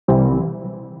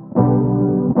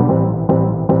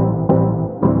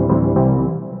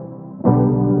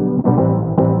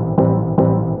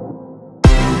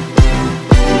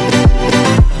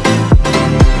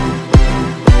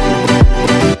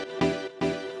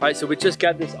All right, so we just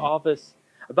got this office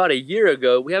about a year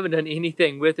ago. We haven't done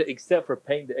anything with it except for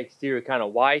paint the exterior kind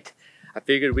of white. I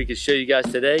figured we could show you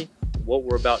guys today what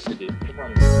we're about to do. Come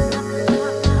on.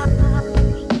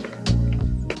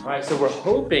 All right, so we're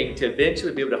hoping to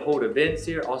eventually be able to hold events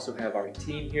here, also have our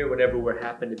team here whenever we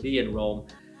happen to be in Rome.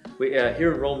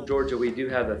 Here in Rome, Georgia, we do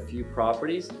have a few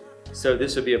properties. So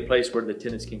this would be a place where the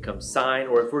tenants can come sign,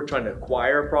 or if we're trying to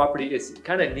acquire a property, it's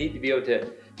kind of neat to be able to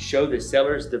show the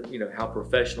sellers how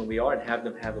professional we are and have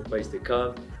them have a place to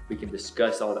come. We can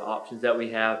discuss all the options that we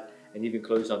have and even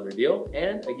close on their deal.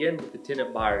 And again, with the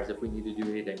tenant buyers, if we need to do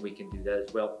anything, we can do that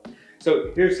as well.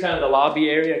 So here's kind of the lobby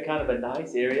area, kind of a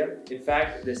nice area. In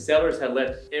fact, the sellers have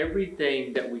left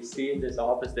everything that we see in this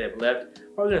office, they have left.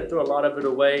 Probably gonna throw a lot of it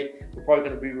away. We're probably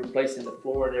gonna be replacing the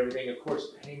floor and everything. Of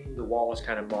course, painting the walls,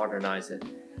 kind of modernize it.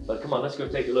 But come on, let's go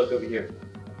take a look over here.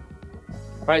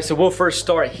 All right, so we'll first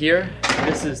start here.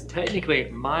 This is technically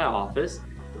my office.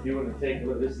 If you want to take a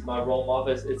look, this is my Rome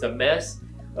office. It's a mess.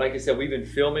 Like I said, we've been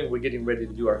filming. We're getting ready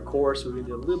to do our course. We're gonna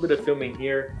do a little bit of filming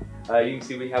here. You can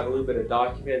see we have a little bit of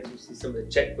documents. You see some of the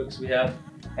checkbooks we have.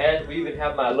 And we even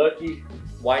have my lucky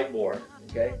whiteboard,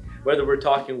 okay? Whether we're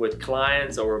talking with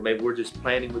clients or maybe we're just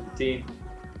planning with the team,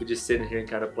 we're just sitting here and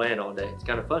kind of plan all day. It's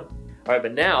kind of fun. All right,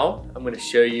 but now I'm gonna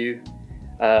show you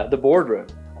the boardroom.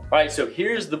 All right, so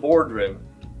here's the boardroom.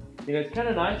 You know, it's kind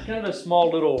of nice, kind of a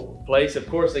small little place. Of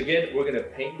course, again, we're gonna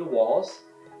paint the walls.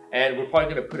 And we're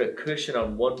probably gonna put a cushion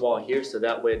on one wall here so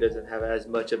that way it doesn't have as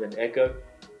much of an echo.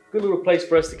 Good little place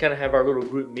for us to kind of have our little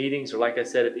group meetings, or like I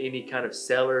said, if any kind of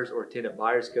sellers or tenant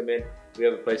buyers come in, we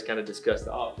have a place to kind of discuss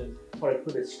the options. Probably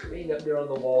put a screen up there on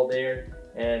the wall there,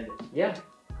 and yeah,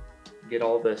 get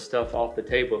all the stuff off the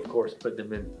table, of course, put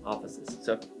them in offices.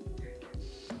 So,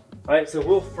 all right, so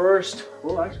we're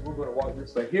gonna walk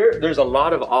this way. Here, there's a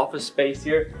lot of office space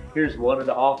here. Here's one of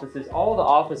the offices. All the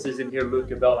offices in here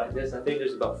look about like this. I think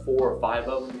there's about 4 or 5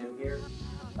 of them in here.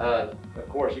 Of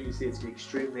course, you can see it's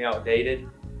extremely outdated.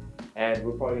 And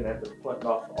we're probably gonna have to pluck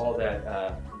off all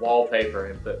that wallpaper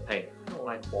and put paint. I don't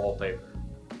like wallpaper.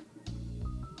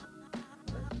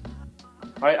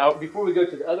 All right, before we go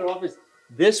to the other office,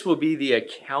 this will be the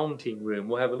accounting room.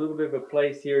 We'll have a little bit of a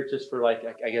place here just for, like,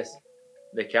 I guess,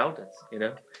 the accountants, you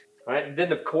know? All right, and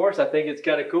then of course, I think it's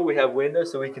kind of cool. We have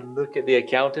windows so we can look at the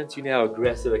accountants. You know how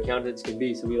aggressive accountants can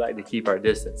be, so we like to keep our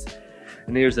distance.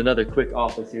 And here's another quick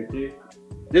office here too.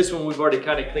 This one we've already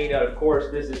kind of cleaned out. Of course,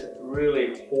 this is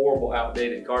really horrible,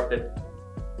 outdated carpet.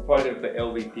 We're probably gonna put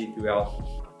LVP throughout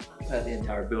the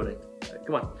entire building. Right,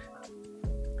 come on.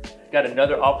 Got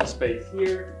another office space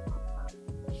here.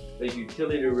 The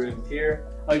utility rooms here.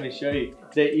 I'll even show you.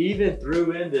 They even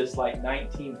threw in this like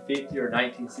 1950 or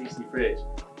 1960 fridge.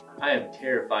 I am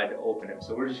terrified to open it,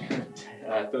 so we're just gonna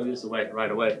throw this away right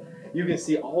away. You can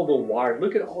see all the wires.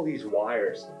 Look at all these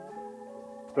wires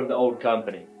from the old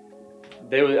company.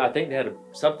 I think they had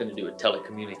something to do with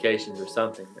telecommunications or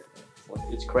something.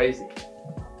 It's crazy.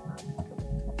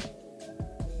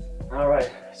 All right,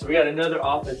 so we got another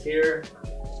office here.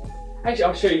 Actually,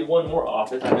 I'll show you one more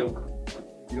office. I know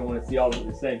you don't want to see all of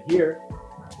the same. Here,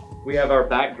 we have our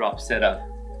backdrop set up.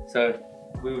 So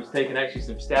we was taking actually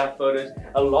some staff photos.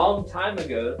 A long time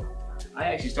ago, I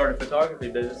actually started a photography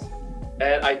business,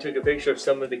 and I took a picture of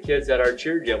some of the kids at our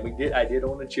cheer gym. I did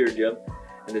own a cheer gym.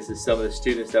 And this is some of the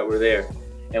students that were there.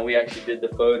 And we actually did the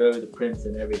photo, the prints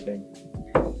and everything.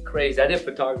 Crazy. I did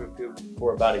photography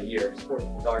for about a year, sports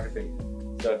photography.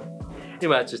 So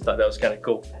anyway, I just thought that was kind of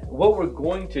cool. What we're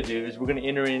going to do is we're going to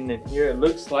enter in here. It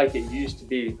looks like it used to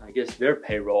be, I guess, their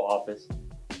payroll office.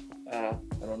 I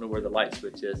don't know where the light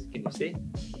switch is. Can you see?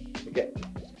 Okay.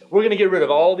 We're going to get rid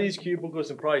of all these cubicles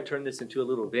and probably turn this into a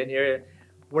little event area.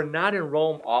 We're not in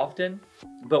Rome often,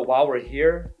 but while we're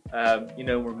here, you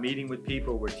know, we're meeting with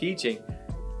people, we're teaching,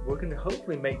 we're gonna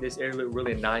hopefully make this area look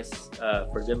really nice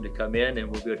for them to come in, and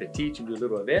we'll be able to teach and do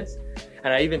little events.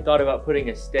 And I even thought about putting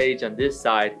a stage on this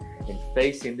side and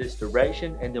facing this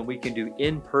direction, and then we can do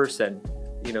in-person,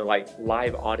 you know, like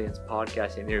live audience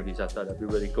podcasts and interviews. I thought that'd be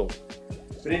really cool.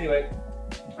 But anyway,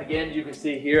 again, you can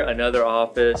see here another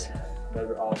office to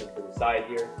the side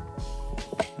here.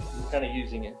 I'm kind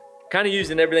of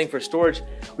using everything for storage.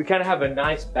 We kind of have a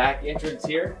nice back entrance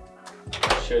here.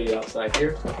 I'll show you outside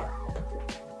here.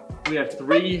 We have a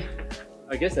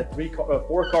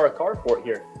 4-car carport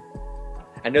here.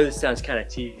 I know this sounds kind of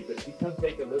cheesy, but if you come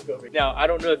take a look over here. Now, I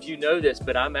don't know if you know this,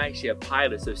 but I'm actually a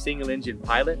pilot, so single engine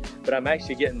pilot, but I'm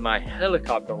actually getting my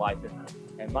helicopter license.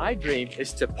 And my dream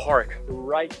is to park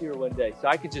right here one day. So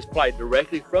I can just fly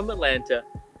directly from Atlanta,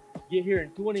 get here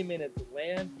in 20 minutes,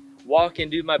 land, walk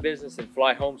and do my business and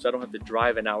fly home, so I don't have to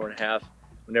drive an hour and a half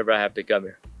whenever I have to come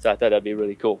here. So I thought that'd be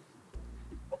really cool.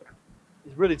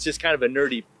 It's really just kind of a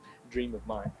nerdy dream of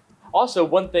mine. Also,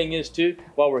 one thing is too,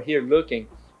 while we're here looking,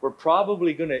 we're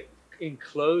probably gonna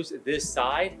enclose this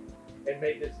side and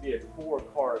make this be a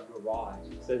 4-car garage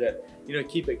so that, you know,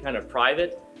 keep it kind of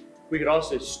private. We could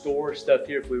also store stuff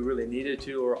here if we really needed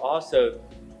to, or also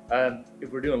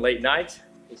if we're doing late nights,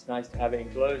 it's nice to have it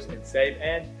enclosed and safe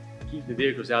and keep the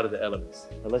vehicles out of the elements.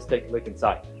 Now let's take a look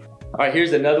inside. All right,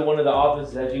 here's another one of the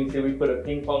offices. As you can see, we put a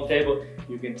ping pong table.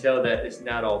 You can tell that it's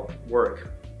not all work.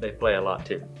 They play a lot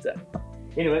too. So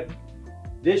anyway,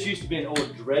 this used to be an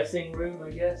old dressing room,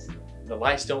 I guess. The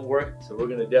lights don't work, so we're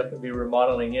gonna definitely be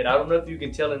remodeling it. I don't know if you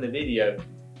can tell in the video,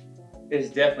 it's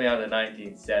definitely out of the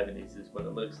 1970s is what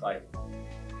it looks like.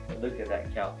 But look at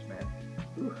that couch, man.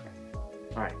 Whew.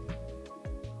 All right.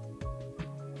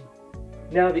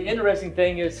 Now the interesting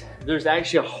thing is there's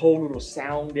actually a whole little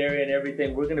sound area and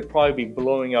everything. We're gonna probably be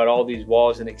blowing out all these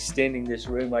walls and extending this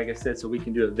room, like I said, so we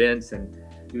can do events and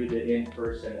do the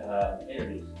in-person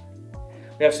interviews.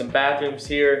 We have some bathrooms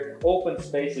here, open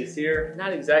spaces here.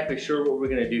 Not exactly sure what we're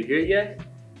gonna do here yet.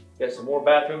 Got some more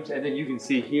bathrooms, and then you can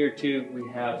see here too, we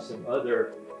have some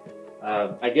other,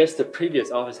 I guess the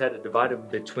previous office had to divide them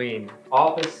between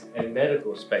office and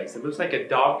medical space. It looks like a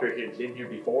doctor had been here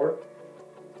before.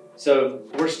 So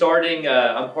we're starting,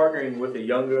 I'm partnering with a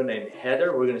young girl named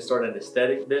Heather. We're gonna start an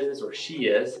aesthetic business, or she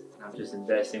is. I'm just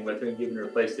investing with her and giving her a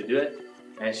place to do it.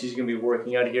 And she's gonna be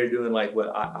working out here doing like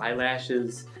what,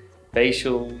 eyelashes,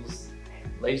 facials,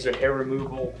 laser hair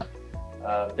removal,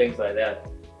 things like that.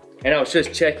 And I was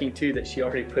just checking too that she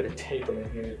already put a table in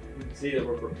here. You can see that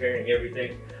we're preparing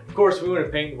everything. Of course, we want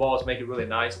to paint the walls, make it really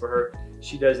nice for her.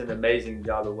 She does an amazing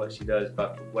job of what she does,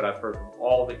 but what I've heard from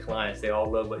all the clients, they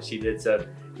all love what she did. So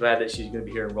glad that she's going to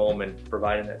be here in Rome and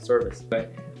providing that service.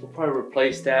 But we'll probably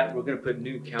replace that. We're going to put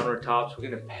new countertops. We're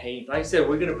going to paint. Like I said,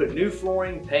 we're going to put new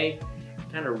flooring, paint,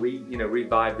 kind of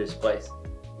revive this place.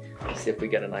 Let's see if we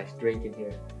got a nice drink in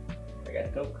here. I got a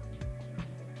Coke.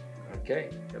 Okay,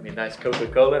 got me a nice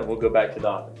Coca-Cola, and we'll go back to the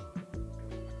office.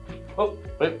 Oh,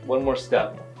 wait, one more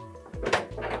step.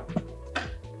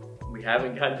 We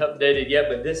haven't gotten updated yet,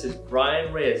 but this is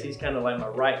Brian Reyes. He's kind of like my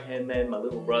right-hand man, my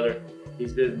little brother.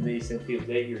 He's been with me since he was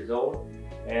 8 years old.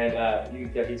 And you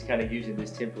can tell he's kind of using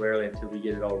this temporarily until we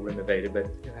get it all renovated, but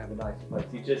he'll have a nice place.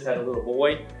 He just had a little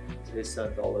boy, so his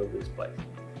son's all over this place.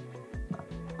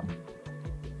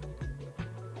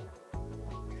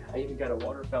 I even got a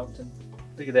water fountain.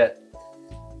 Look at that.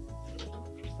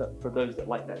 For those that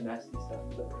like that nasty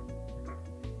stuff.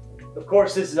 Of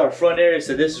course, this is our front area,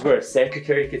 so this is where a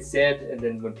secretary could sit, and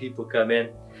then when people come in,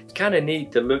 it's kind of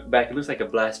neat to look back. It looks like a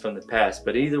blast from the past,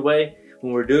 but either way,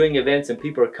 when we're doing events and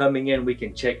people are coming in, we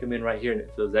can check them in right here, and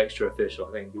it feels extra official.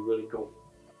 I think it'd be really cool.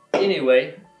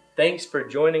 Anyway, thanks for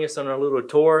joining us on our little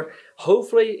tour.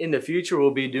 Hopefully, in the future,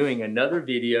 we'll be doing another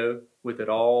video with it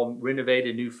all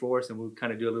renovated, new floors, and we'll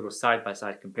kind of do a little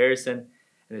side-by-side comparison.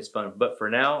 And it's fun. But for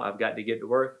now, I've got to get to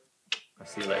work. I'll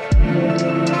see you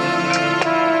later.